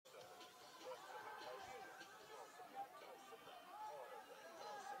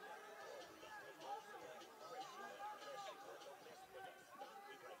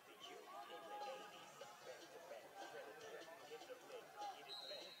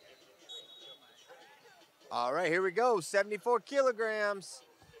All right, here we go. 74 kilograms.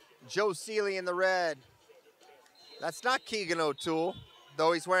 Joe Sealey in the red. That's not Keegan O'Toole,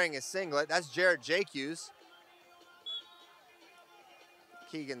 though he's wearing his singlet. That's Jarrett Jacques,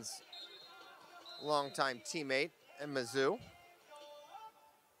 Keegan's longtime teammate at Mizzou.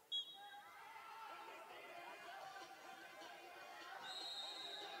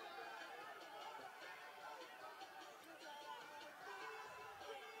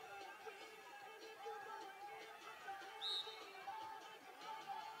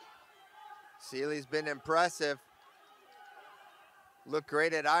 Sealey's been impressive. Looked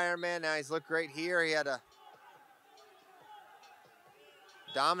great at Ironman, now he's looked great here. He had a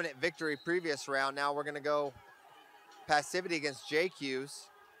dominant victory previous round. Now we're gonna go passivity against Jacques.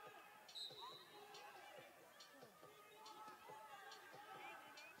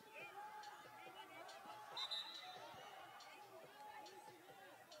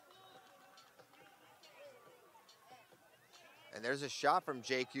 And there's a shot from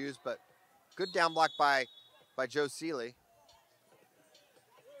Jacques, but good down block by Joe Sealey.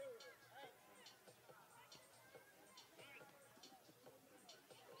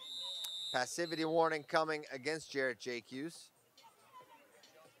 Passivity warning coming against Jarrett Jacques.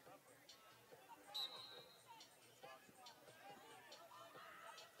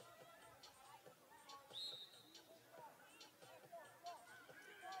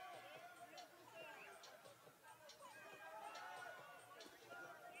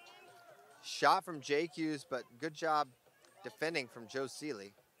 Shot from Jacques, but good job defending from Joe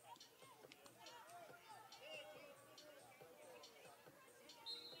Sealey.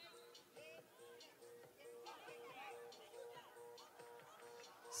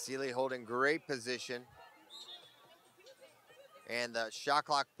 Sealey holding great position. And the shot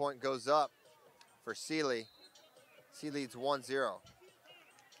clock point goes up for Sealey. Sealey leads 1-0.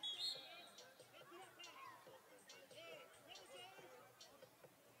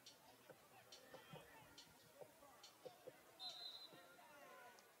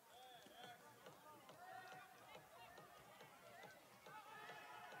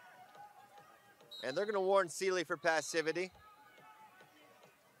 And they're going to warn Sealey for passivity.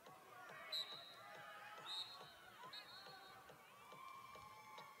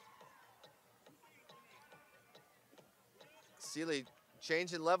 Sealey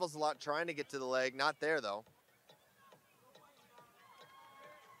changing levels a lot, trying to get to the leg. Not there, though.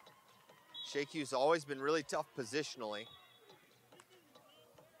 Jacques always been really tough positionally.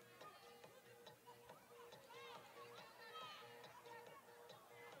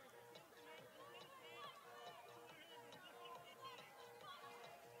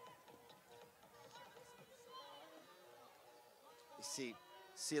 You see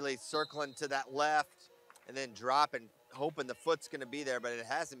Sealey circling to that left and then dropping, hoping the foot's going to be there, but it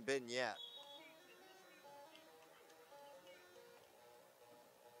hasn't been yet.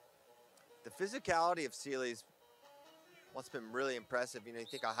 The physicality of Sealey's what's been really impressive. You know, you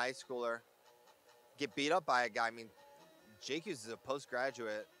think a high schooler get beat up by a guy. I mean, Jacques is a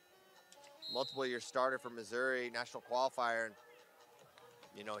postgraduate, multiple-year starter for Missouri, national qualifier, and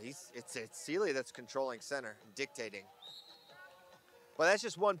you know it's Sealey that's controlling center, dictating. But that's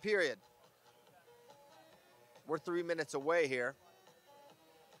just one period. We're 3 minutes away here.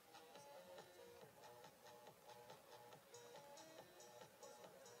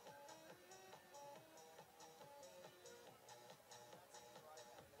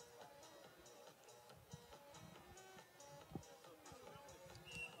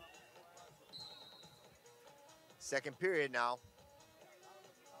 Second period now.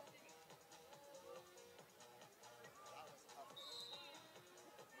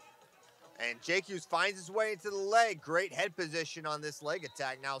 And Jacques finds his way into the leg. Great head position on this leg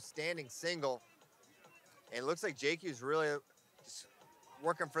attack. Now standing single. And it looks like Jacques really just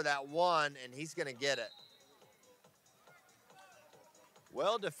working for that one, and he's going to get it.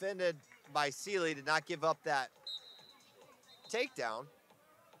 Well defended by Sealey to not give up that takedown.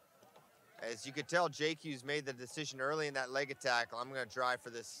 As you could tell, Jacques made the decision early in that leg attack. I'm going to drive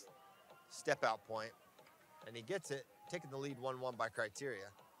for this step out point. And he gets it, taking the lead 1-1 by criteria.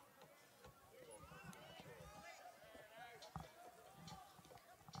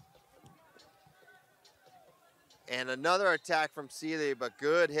 And another attack from Sealey, but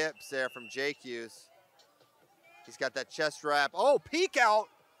good hips there from Jacques. He's got that chest wrap. Oh, peek out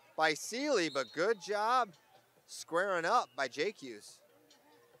by Sealey, but good job squaring up by Jacques.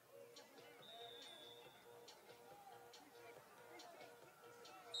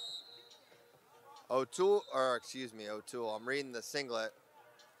 O'Toole, I'm reading the singlet.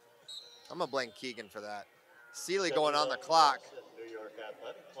 I'm going to blame Keegan for that. Sealey going on the clock. New York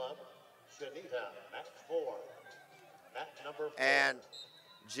Athletic Club. And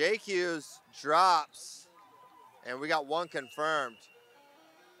Jake Hughes drops, and we got one confirmed.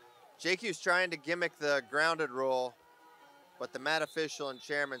 Jake Hughes trying to gimmick the grounded rule, but the mat official and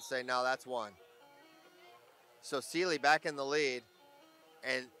chairman say, no, that's one. So Sealey back in the lead,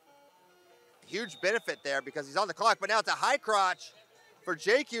 and huge benefit there because he's on the clock, but now it's a high crotch for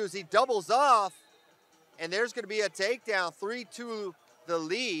Jake Hughes. He doubles off, and there's going to be a takedown, 3-2 the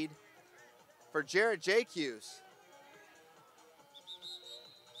lead for Jarrett Jacques.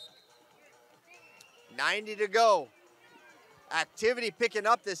 90 to go. Activity picking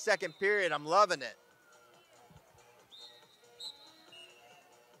up this second period. I'm loving it.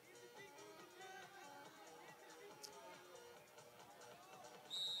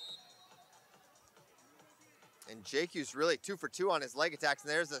 And Jake Hughes really 2 for 2 on his leg attacks.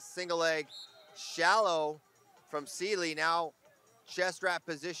 And there's a single leg shallow from Sealey. Now chest wrap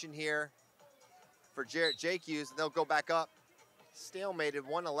position here for Jarrett Jacques, and they'll go back up. Stalemated,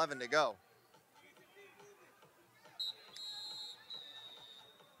 1:11 to go.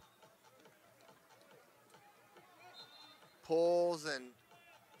 Pulls and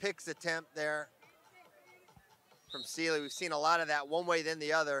picks attempt there from Sealey. We've seen a lot of that one way then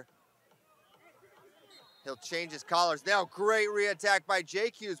the other. He'll change his collars. Now great re-attack by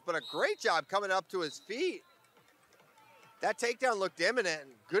Jake Hughes, but a great job coming up to his feet. That takedown looked imminent.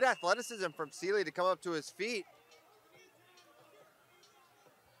 And good athleticism from Sealey to come up to his feet.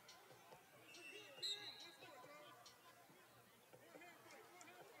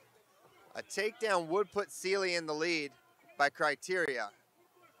 A takedown would put Sealey in the lead by criteria.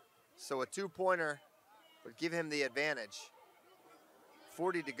 So a 2-pointer would give him the advantage.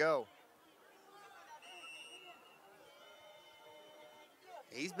 40 to go.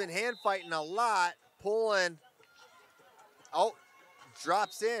 He's been hand fighting a lot, pulling. Oh,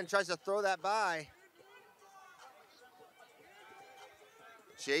 drops in, tries to throw that by.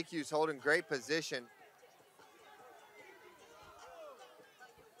 Jake Hughes holding great position.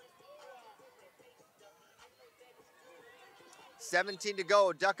 $17 to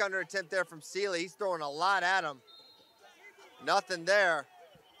go, duck under attempt there from Sealey. He's throwing a lot at him. Nothing there.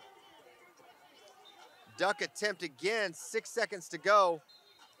 Duck attempt again, 6 seconds to go.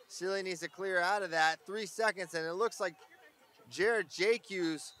 Sealey needs to clear out of that. 3 seconds, and it looks like Jarrett Jacques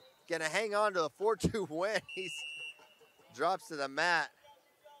gonna hang on to the 4-2 win. He drops to the mat.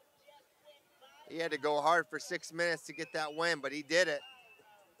 He had to go hard for 6 minutes to get that win, but he did it.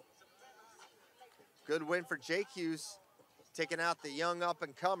 Good win for Jake Hughes, taking out the young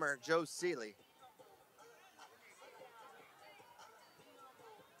up-and-comer, Joe Sealey.